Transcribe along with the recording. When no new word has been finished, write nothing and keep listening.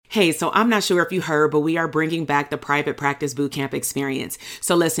Hey, so I'm not sure if you heard, but we are bringing back the private practice bootcamp experience.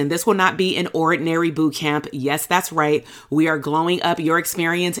 So listen, this will not be an ordinary bootcamp. Yes, that's right. We are glowing up your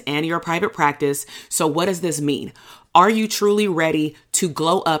experience and your private practice. So what does this mean? Are you truly ready to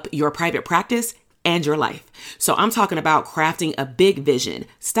glow up your private practice and your life? So I'm talking about crafting a big vision.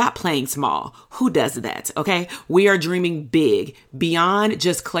 Stop playing small. Who does that? Okay. We are dreaming big. Beyond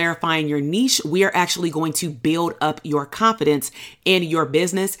just clarifying your niche, we are actually going to build up your confidence in your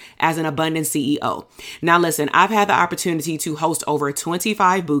business as an abundant CEO. Now, listen, I've had the opportunity to host over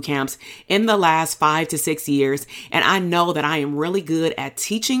 25 boot camps in the last 5 to 6 years, and I know that I am really good at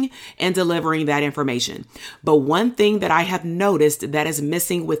teaching and delivering that information. But one thing that I have noticed that is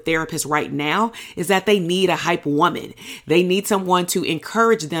missing with therapists right now is that they need a hype woman. They need someone to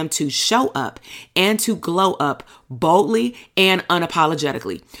encourage them to show up and to glow up boldly and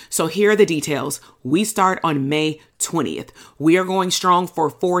unapologetically. So here are the details. We start on May 20th. We are going strong for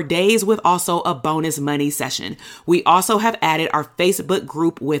 4 days with also a bonus money session. We also have added our Facebook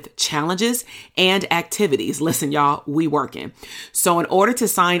group with challenges and activities. Listen, y'all, we working. So in order to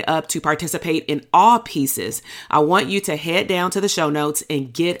sign up to participate in all pieces, I want you to head down to the show notes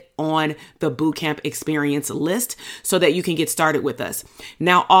and get on the bootcamp experience list so that you can get started with us.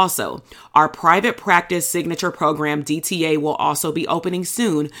 Now, also, our private practice signature program, DTA, will also be opening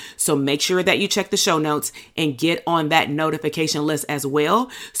soon. So make sure that you check the show notes and get on that notification list as well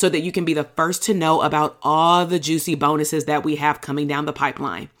so that you can be the first to know about all the juicy bonuses that we have coming down the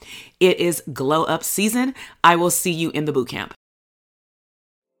pipeline. It is glow up season. I will see you in the bootcamp.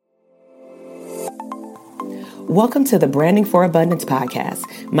 Welcome to the Branding for Abundance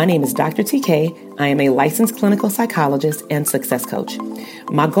podcast. My name is Dr. TK. I am a licensed clinical psychologist and success coach.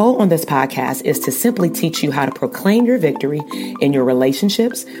 My goal on this podcast is to simply teach you how to proclaim your victory in your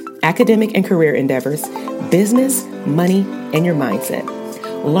relationships, academic and career endeavors, business, money, and your mindset.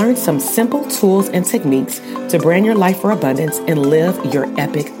 Learn some simple tools and techniques to brand your life for abundance and live your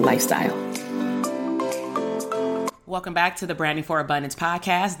epic lifestyle. Welcome back to the Branding for Abundance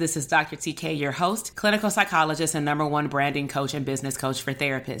podcast. This is Dr. TK, your host, clinical psychologist and #1 branding coach and business coach for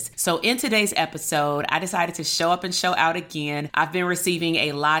therapists. So in today's episode, I decided to show up and show out again. I've been receiving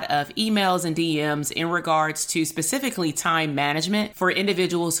a lot of emails and DMs in regards to specifically time management for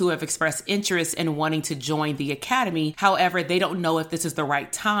individuals who have expressed interest in wanting to join the academy. However, they don't know if this is the right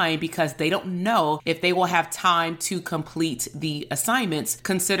time because they don't know if they will have time to complete the assignments,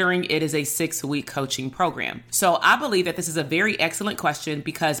 considering it is a 6-week coaching program. So I believe that this is a very excellent question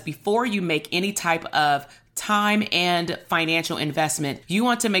because before you make any type of time and financial investment, you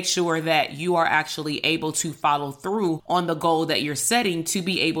want to make sure that you are actually able to follow through on the goal that you're setting to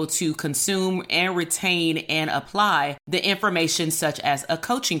be able to consume and retain and apply the information such as a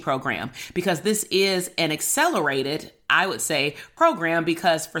coaching program, because this is an accelerated, I would say, program,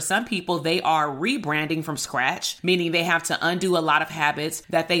 because for some people, they are rebranding from scratch, meaning they have to undo a lot of habits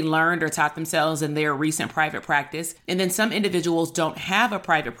that they learned or taught themselves in their recent private practice. And then some individuals don't have a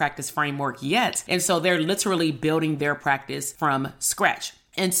private practice framework yet. And so they're literally building their practice from scratch.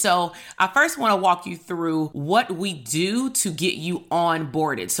 And so I first want to walk you through what we do to get you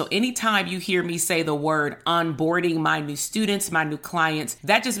onboarded. So anytime you hear me say the word onboarding my new students, my new clients,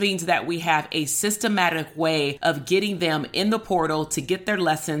 that just means that we have a systematic way of getting them in the portal to get their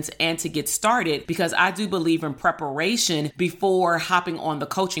lessons and to get started, because I do believe in preparation before hopping on the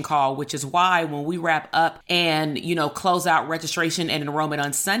coaching call, which is why when we wrap up and, close out registration and enrollment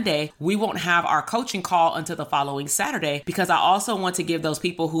on Sunday, we won't have our coaching call until the following Saturday, because I also want to give those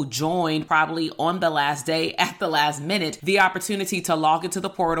people who joined probably on the last day at the last minute the opportunity to log into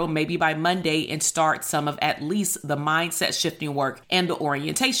the portal maybe by Monday and start some of at least the mindset shifting work and the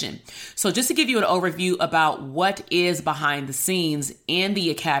orientation. So just to give you an overview about what is behind the scenes in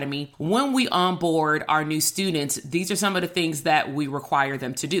the academy, when we onboard our new students, these are some of the things that we require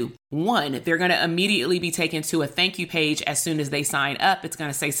them to do. 1, they're going to immediately be taken to a thank you page as soon as they sign up. It's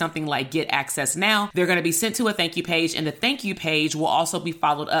going to say something like get access now. They're going to be sent to a thank you page, and the thank you page will also be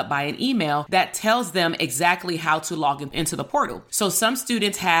followed up by an email that tells them exactly how to log into the portal. So some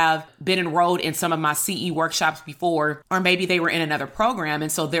students have been enrolled in some of my CE workshops before, or maybe they were in another program. And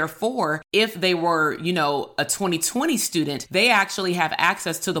so therefore, if they were, a 2020 student, they actually have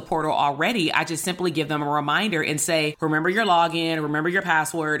access to the portal already. I just simply give them a reminder and say, remember your login, remember your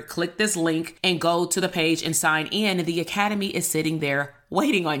password, click this link and go to the page and sign in. The academy is sitting there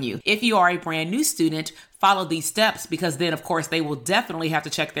waiting on you. If you are a brand new student, follow these steps, because then of course they will definitely have to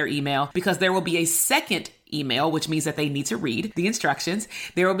check their email, because there will be a second email, which means that they need to read the instructions.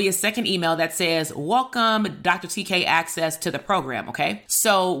 There will be a second email that says, welcome Dr. TK access to the program. Okay.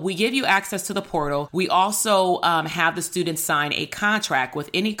 So we give you access to the portal. We also have the students sign a contract with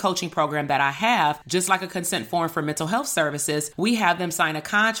any coaching program that I have, just like a consent form for mental health services. We have them sign a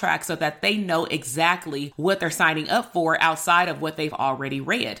contract so that they know exactly what they're signing up for outside of what they've already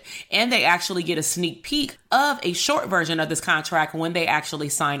read. And they actually get a sneak peek of a short version of this contract when they actually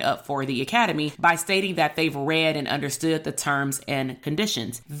sign up for the academy by stating that they've read and understood the terms and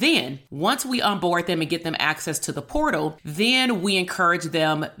conditions. Then once we onboard them and get them access to the portal, then we encourage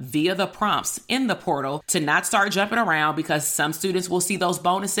them via the prompts in the portal to not start jumping around, because some students will see those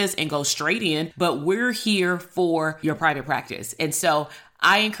bonuses and go straight in, but we're here for your private practice. And so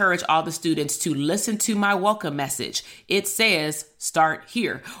I encourage all the students to listen to my welcome message. It says, start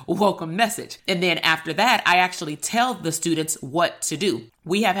here, welcome message. And then after that, I actually tell the students what to do.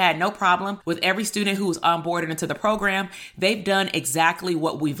 We have had no problem with every student who is onboarded into the program. They've done exactly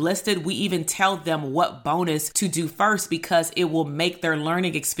what we've listed. We even tell them what bonus to do first, because it will make their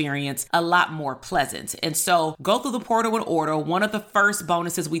learning experience a lot more pleasant. And so go through the portal in order. One of the first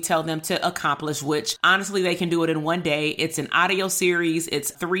bonuses we tell them to accomplish, which honestly, they can do it in one day. It's an audio series. It's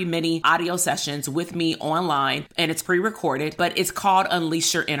 3 mini audio sessions with me online, and it's pre-recorded, but it's called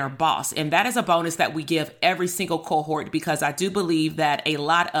Unleash Your Inner Boss. And that is a bonus that we give every single cohort, because I do believe that a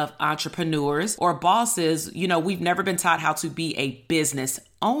lot of entrepreneurs or bosses, we've never been taught how to be a business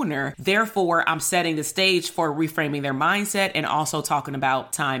owner. Therefore, I'm setting the stage for reframing their mindset and also talking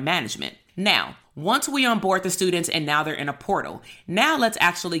about time management. Now, once we onboard the students and now they're in a portal, now let's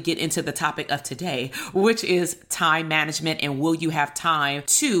actually get into the topic of today, which is time management and will you have time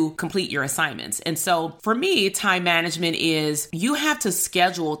to complete your assignments? And so for me, time management is you have to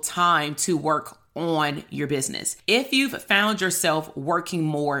schedule time to work on your business. If you've found yourself working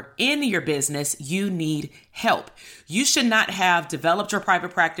more in your business, you need help. You should not have developed your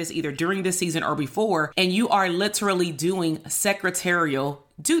private practice either during this season or before, and you are literally doing secretarial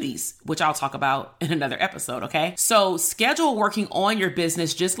duties, which I'll talk about in another episode. Okay. So schedule working on your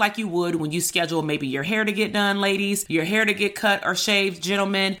business just like you would when you schedule maybe your hair to get done, ladies, your hair to get cut or shaved,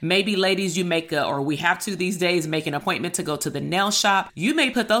 gentlemen. Maybe ladies, you or we have to these days make an appointment to go to the nail shop. You may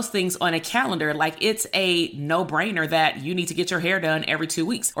put those things on a calendar like it's a no-brainer that you need to get your hair done every 2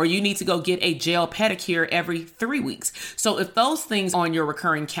 weeks, or you need to go get a gel pedicure every 3 weeks. So if those things on your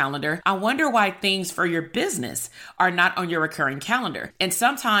recurring calendar, I wonder why things for your business are not on your recurring calendar. And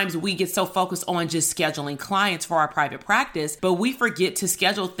sometimes we get so focused on just scheduling clients for our private practice, but we forget to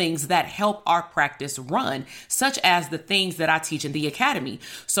schedule things that help our practice run, such as the things that I teach in the academy.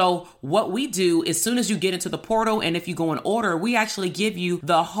 So what we do, as soon as you get into the portal, and if you go in order, we actually give you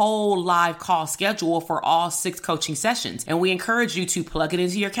the whole live call schedule for all 6 coaching sessions. And we encourage you to plug it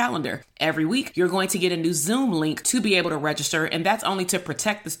into your calendar. Every week, you're going to get a new Zoom link to be able to register. And that's only to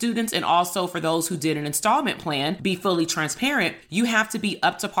protect the students. And also for those who did an installment plan, be fully transparent. You have to be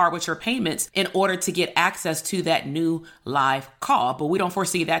up to par with your payments in order to get access to that new live call. But we don't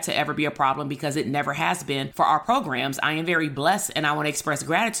foresee that to ever be a problem because it never has been for our programs. I am very blessed and I want to express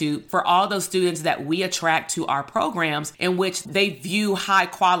gratitude for all those students that we attract to our programs in which they view high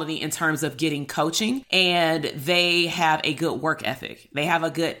quality in terms of getting coaching, and they have a good work ethic. They have a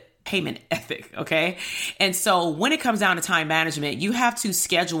good payment ethic. Okay. And so when it comes down to time management, you have to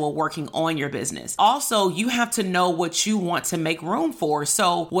schedule working on your business. Also, you have to know what you want to make room for.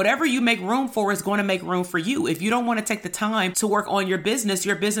 So whatever you make room for is going to make room for you. If you don't want to take the time to work on your business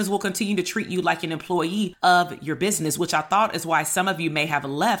will continue to treat you like an employee of your business, which I thought is why some of you may have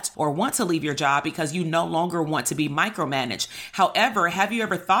left or want to leave your job because you no longer want to be micromanaged. However, have you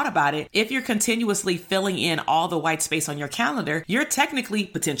ever thought about it? If you're continuously filling in all the white space on your calendar, you're technically,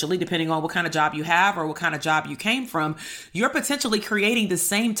 potentially, depending on what kind of job you have or what kind of job you came from, you're potentially creating the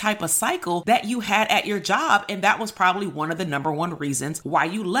same type of cycle that you had at your job. And that was probably one of the number one reasons why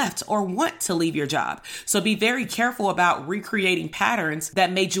you left or want to leave your job. So be very careful about recreating patterns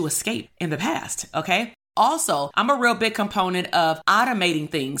that made you escape in the past. Okay. Also, I'm a real big component of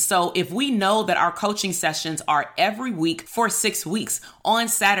automating things. So if we know that our coaching sessions are every week for 6 weeks on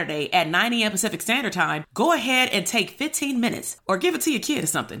Saturday at 9 a.m. Pacific Standard Time, go ahead and take 15 minutes or give it to your kid or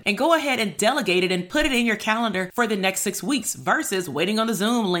something and go ahead and delegate it and put it in your calendar for the next 6 weeks versus waiting on the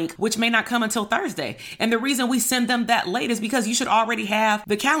Zoom link, which may not come until Thursday. And the reason we send them that late is because you should already have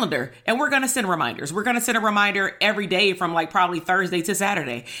the calendar, and we're going to send reminders. We're going to send a reminder every day from like probably Thursday to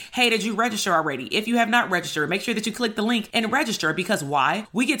Saturday. Hey, did you register already? If you have not register, make sure that you click the link and register. Because why?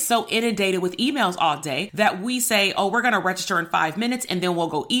 We get so inundated with emails all day that we say, oh, we're going to register in 5 minutes and then we'll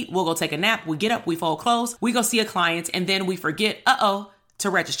go eat, we'll go take a nap, we get up, we fold clothes, we go see a client, and then we forget, to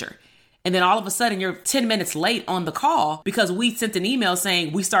register. And then all of a sudden you're 10 minutes late on the call because we sent an email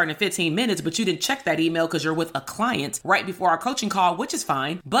saying we start in 15 minutes, but you didn't check that email because you're with a client right before our coaching call, which is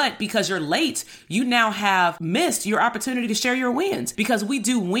fine. But because you're late, you now have missed your opportunity to share your wins, because we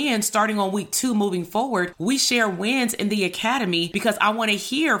do wins starting on week 2 moving forward. We share wins in the academy because I want to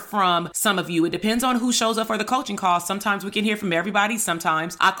hear from some of you. It depends on who shows up for the coaching call. Sometimes we can hear from everybody.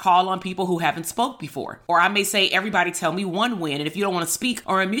 Sometimes I call on people who haven't spoke before, or I may say, everybody tell me one win. And if you don't want to speak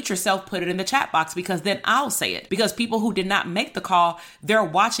or unmute yourself, put it in the chat box, because then I'll say it. Because people who did not make the call, they're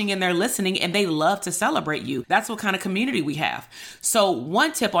watching and they're listening and they love to celebrate you. That's what kind of community we have. So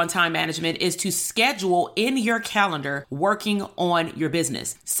one tip on time management is to schedule in your calendar working on your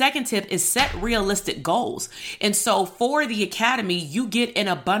business. Second tip is set realistic goals. And so for the academy, you get an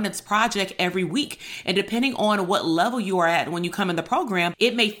abundance project every week. And depending on what level you are at when you come in the program,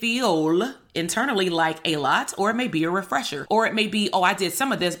 it may feel internally like a lot, or it may be a refresher, or it may be, oh, I did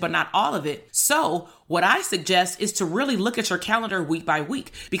some of this, but not all of it. So what I suggest is to really look at your calendar week by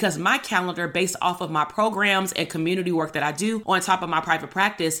week, because my calendar, based off of my programs and community work that I do on top of my private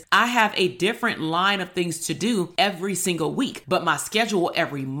practice, I have a different line of things to do every single week, but my schedule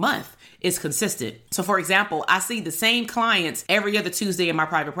every month is consistent. So for example, I see the same clients every other Tuesday in my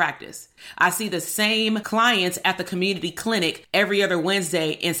private practice. I see the same clients at the community clinic every other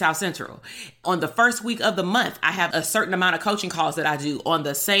Wednesday in South Central. On the first week of the month, I have a certain amount of coaching calls that I do on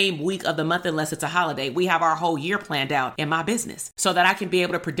the same week of the month, unless it's a holiday. We have our whole year planned out in my business so that I can be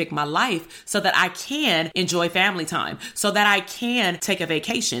able to predict my life, so that I can enjoy family time, so that I can take a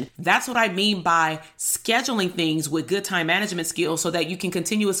vacation. That's what I mean by scheduling things with good time management skills, so that you can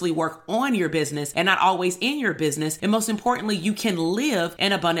continuously work on your business and not always in your business. And most importantly, you can live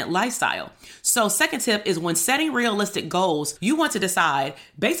an abundant lifestyle. So second tip is, when setting realistic goals, you want to decide,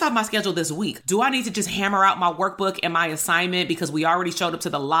 based off my schedule this week, do I need to just hammer out my workbook and my assignment because we already showed up to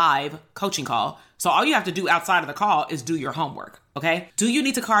the live coaching call? So all you have to do outside of the call is do your homework. Okay. Do you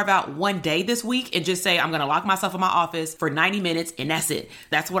need to carve out one day this week and just say, I'm going to lock myself in my office for 90 minutes and that's it.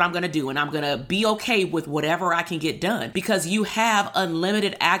 That's what I'm going to do. And I'm going to be okay with whatever I can get done, because you have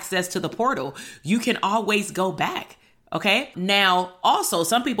unlimited access to the portal. You can always go back. Okay. Now, also,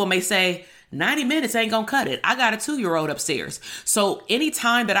 some people may say, 90 minutes ain't gonna cut it. I got a 2-year-old upstairs. So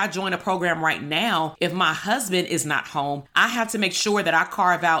anytime that I join a program right now, if my husband is not home, I have to make sure that I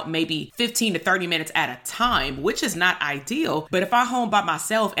carve out maybe 15 to 30 minutes at a time, which is not ideal. But if I'm home by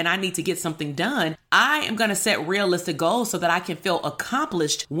myself and I need to get something done, I am gonna set realistic goals so that I can feel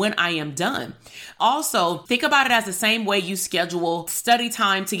accomplished when I am done. Also, think about it as the same way you schedule study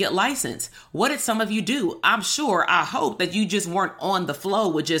time to get licensed. What did some of you do? I hope that you just weren't on the flow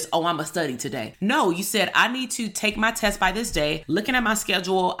with just, oh, I'm a study today. No, you said, I need to take my test by this day. Looking at my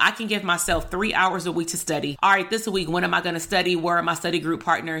schedule, I can give myself 3 hours a week to study. All right, this week, when am I going to study? Where are my study group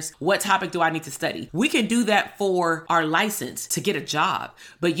partners? What topic do I need to study? We can do that for our license to get a job,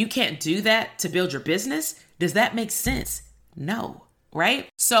 but you can't do that to build your business. Does that make sense? No. Right?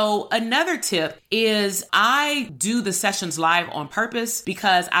 So another tip is, I do the sessions live on purpose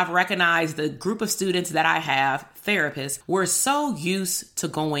because I've recognized the group of students that I have, therapists, we're so used to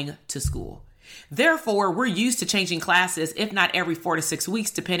going to school. Therefore, we're used to changing classes, if not every 4 to 6 weeks,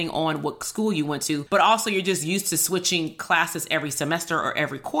 depending on what school you went to, but also you're just used to switching classes every semester or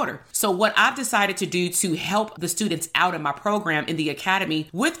every quarter. So what I've decided to do to help the students out in my program in the academy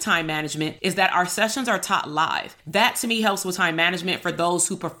with time management is that our sessions are taught live. That to me helps with time management for those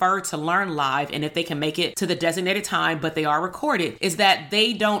who prefer to learn live. And if they can make it to the designated time, but they are recorded, is that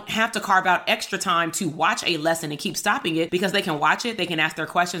they don't have to carve out extra time to watch a lesson and keep stopping it, because they can watch it, they can ask their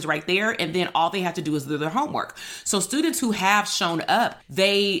questions right there, and then all they have to do is do their homework. So students who have shown up,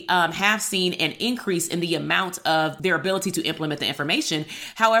 they have seen an increase in the amount of their ability to implement the information.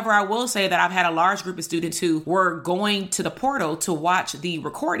 However, I will say that I've had a large group of students who were going to the portal to watch the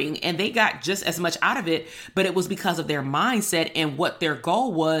recording, and they got just as much out of it, but it was because of their mindset and what their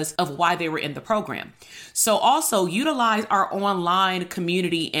goal was of why they were in the program. So also utilize our online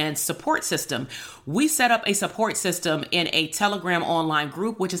community and support system. We set up a support system in a Telegram online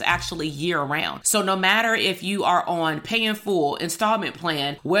group, which is actually year around. So no matter if you are on pay in full, installment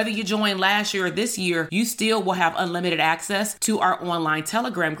plan, whether you joined last year or this year, you still will have unlimited access to our online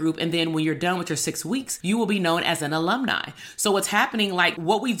Telegram group. And then when you're done with your 6 weeks, you will be known as an alumni. So what's happening, like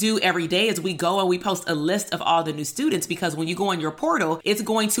what we do every day is we go and we post a list of all the new students, because when you go on your portal, it's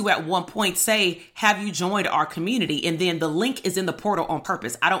going to at one point say, have you joined our community? And then the link is in the portal on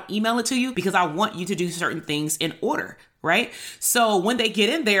purpose. I don't email it to you because I want you to do certain things in order. Right? So when they get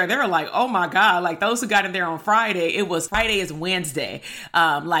in there, they're like, oh my God, like those who got in there on Friday, it was Friday is Wednesday,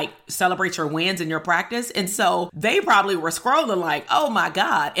 like celebrate your wins in your practice. And so they probably were scrolling like, oh my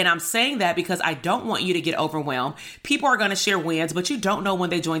God. And I'm saying that because I don't want you to get overwhelmed. People are going to share wins, but you don't know when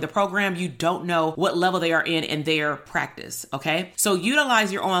they join the program. You don't know what level they are in their practice. Okay. So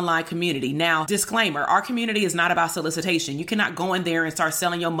utilize your online community. Now, disclaimer, our community is not about solicitation. You cannot go in there and start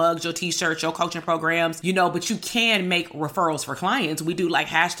selling your mugs, your t-shirts, your coaching programs, but you can make referrals for clients. We do like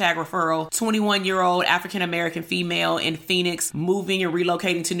hashtag referral, 21-year-old African-American female in Phoenix, moving and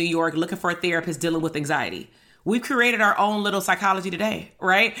relocating to New York, looking for a therapist dealing with anxiety. We've created our own little Psychology Today,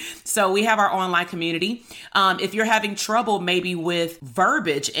 right? So we have our online community. If you're having trouble maybe with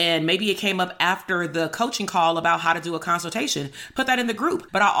verbiage and maybe it came up after the coaching call about how to do a consultation, put that in the group.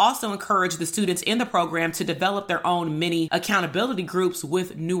 But I also encourage the students in the program to develop their own mini accountability groups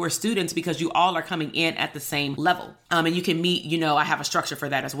with newer students, because you all are coming in at the same level. And you can meet, I have a structure for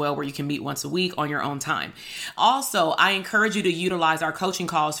that as well, where you can meet once a week on your own time. Also, I encourage you to utilize our coaching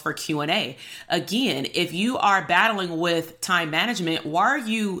calls for Q&A. Again, if you are battling with time management, why are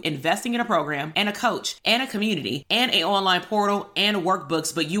you investing in a program and a coach and a community and an online portal and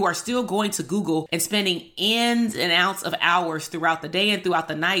workbooks, but you are still going to Google and spending ins and outs of hours throughout the day and throughout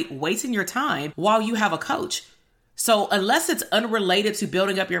the night, wasting your time while you have a coach? So unless it's unrelated to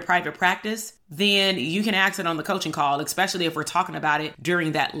building up your private practice, then you can ask it on the coaching call, especially if we're talking about it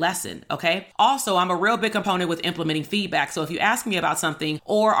during that lesson, okay? Also, I'm a real big component with implementing feedback. So if you ask me about something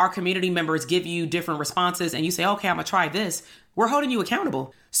or our community members give you different responses and you say, okay, I'm gonna try this, we're holding you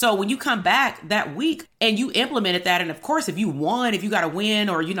accountable. So when you come back that week and you implemented that, and of course, if you won, if you got a win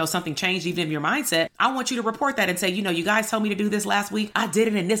or, something changed even in your mindset, I want you to report that and say, you guys told me to do this last week. I did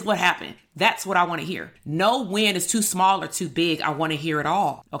it and this is what happened. That's what I want to hear. No win is too small or too big. I want to hear it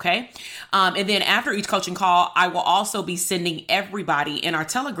all. Okay. And then after each coaching call, I will also be sending everybody in our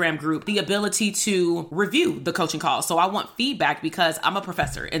Telegram group the ability to review the coaching call. So I want feedback because I'm a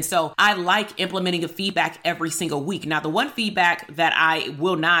professor. And so I like implementing a feedback every single week. Now, the one feedback that I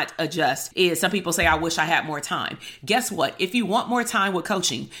will not adjust is some people say, I wish I had more time. Guess what? If you want more time with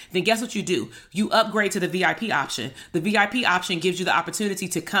coaching, then guess what you do? You upgrade to the VIP option. The VIP option gives you the opportunity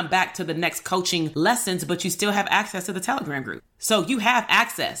to come back to the next coaching lessons, but you still have access to the Telegram group. So you have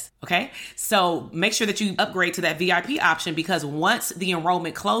access. Okay. So make sure that you upgrade to that VIP option, because once the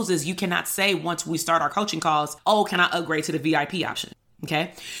enrollment closes, you cannot say once we start our coaching calls, oh, can I upgrade to the VIP option?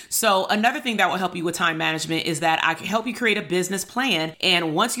 Okay. So another thing that will help you with time management is that I can help you create a business plan.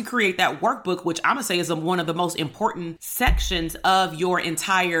 And once you create that workbook, which I'm going to say is one of the most important sections of your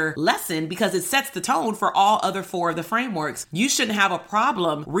entire lesson, because it sets the tone for all other 4 of the frameworks, you shouldn't have a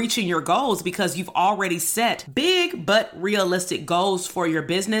problem reaching your goals because you've already set big but realistic goals for your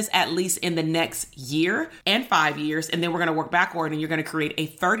business, at least in the next year and 5 years. And then we're going to work backward and you're going to create a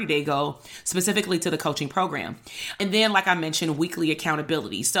 30-day goal specifically to the coaching program. And then, like I mentioned, weekly accountability.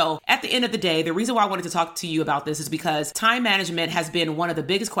 So at the end of the day, the reason why I wanted to talk to you about this is because time management has been one of the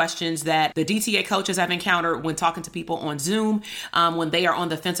biggest questions that the DTA coaches have encountered when talking to people on Zoom, when they are on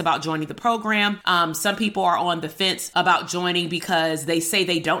the fence about joining the program. Some people are on the fence about joining because they say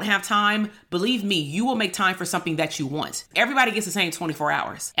they don't have time. Believe me, you will make time for something that you want. Everybody gets the same 24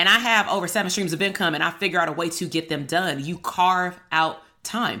 hours. And I have over 7 streams of income and I figure out a way to get them done. You carve out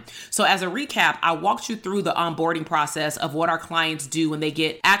time. So as a recap, I walked you through the onboarding process of what our clients do when they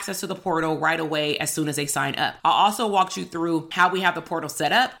get access to the portal right away as soon as they sign up. I also walked you through how we have the portal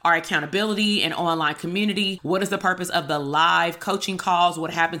set up, our accountability and online community. What is the purpose of the live coaching calls?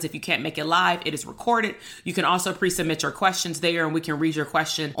 What happens if you can't make it live? It is recorded. You can also pre-submit your questions there and we can read your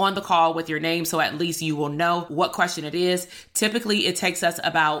question on the call with your name. So at least you will know what question it is. Typically, it takes us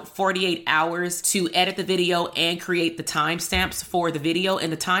about 48 hours to edit the video and create the timestamps for the video. And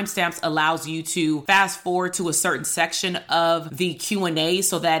the timestamps allows you to fast forward to a certain section of the Q&A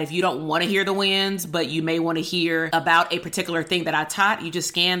so that if you don't want to hear the wins, but you may want to hear about a particular thing that I taught, you just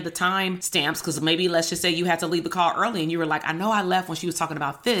scan the timestamps, because maybe let's just say you had to leave the call early and you were like, I know I left when she was talking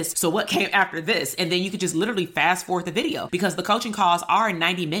about this. So what came after this? And then you could just literally fast forward the video because the coaching calls are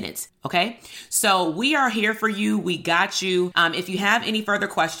 90 minutes. Okay. So we are here for you. We got you. If you have any further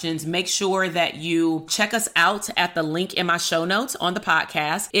questions, make sure that you check us out at the link in my show notes on the podcast.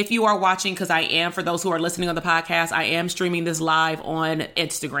 podcast. If you are watching, because I am, for those who are listening on the podcast, I am streaming this live on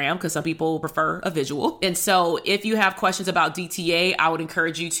Instagram because some people prefer a visual. And so if you have questions about DTA, I would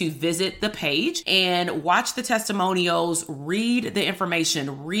encourage you to visit the page and watch the testimonials, read the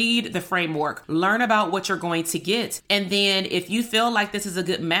information, read the framework, learn about what you're going to get. And then if you feel like this is a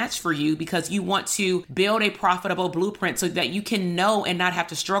good match for you because you want to build a profitable blueprint so that you can know and not have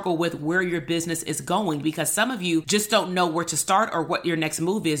to struggle with where your business is going, because some of you just don't know where to start or what your next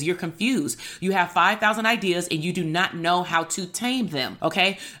move is. You're confused. You have 5,000 ideas and you do not know how to tame them.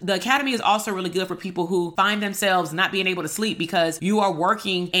 Okay. The Academy is also really good for people who find themselves not being able to sleep because you are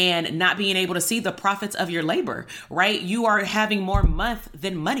working and not being able to see the profits of your labor, right? You are having more month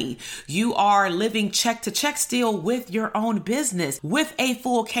than money. You are living check to check still with your own business with a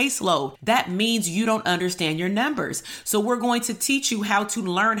full caseload. That means you don't understand your numbers. So we're going to teach you how to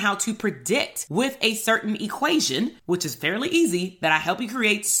learn how to predict with a certain equation, which is fairly easy, that I help you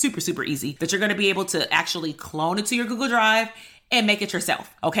create super easy, that you're going to be able to actually clone it to your Google Drive and make it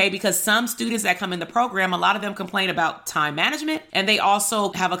yourself, okay? Because some students that come in the program, a lot of them complain about time management, and they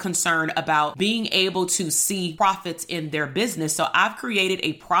also have a concern about being able to see profits in their business. So I've created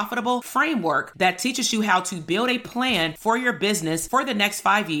a profitable framework that teaches you how to build a plan for your business for the next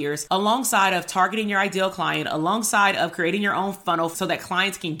 5 years, alongside of targeting your ideal client, alongside of creating your own funnel so that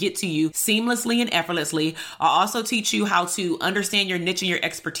clients can get to you seamlessly and effortlessly. I'll also teach you how to understand your niche and your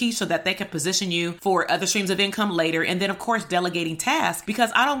expertise so that they can position you for other streams of income later. And then of course, delegate tasks,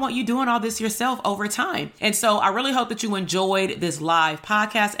 because I don't want you doing all this yourself over time. And so I really hope that you enjoyed this live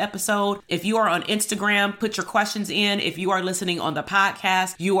podcast episode. If you are on Instagram, put your questions in. If you are listening on the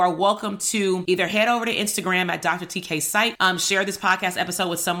podcast, you are welcome to either head over to Instagram at Dr. TK Psych, share this podcast episode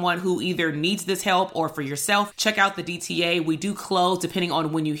with someone who either needs this help or for yourself. Check out the DTA. We do close, depending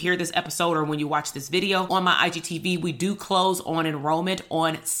on when you hear this episode or when you watch this video on my IGTV, we do close on enrollment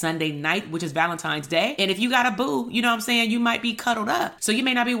on Sunday night, which is Valentine's Day. And if you got a boo, you know what I'm saying, you might be cuddled up. So you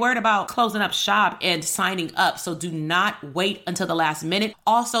may not be worried about closing up shop and signing up. So do not wait until the last minute.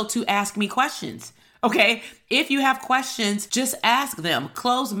 Also to ask me questions. Okay. If you have questions, just ask them.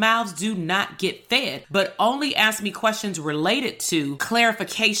 Closed mouths do not get fed, but only ask me questions related to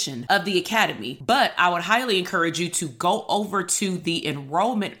clarification of the Academy. But I would highly encourage you to go over to the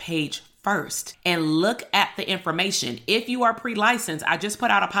enrollment page first and look at the information. If you are pre-licensed, I just put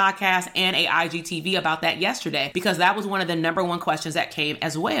out a podcast and a IGTV about that yesterday, because that was one of the number one questions that came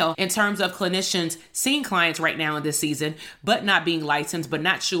as well in terms of clinicians seeing clients right now in this season, but not being licensed, but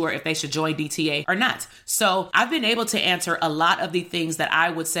not sure if they should join DTA or not. So I've been able to answer a lot of the things that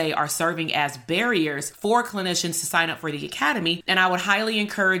I would say are serving as barriers for clinicians to sign up for the Academy. And I would highly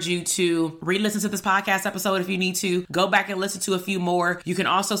encourage you to re-listen to this podcast episode if you need to. Go back and listen to a few more. You can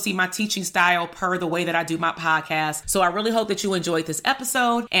also see my teaching style per the way that I do my podcast. So I really hope that you enjoyed this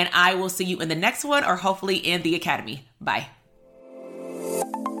episode, and I will see you in the next one, or hopefully in the Academy. Bye.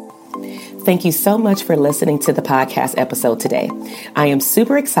 Thank you so much for listening to the podcast episode today. I am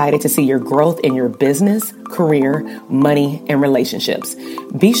super excited to see your growth in your business, career, money, and relationships.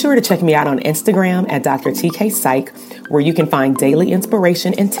 Be sure to check me out on Instagram at Dr. TK Psych, where you can find daily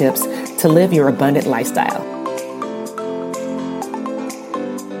inspiration and tips to live your abundant lifestyle.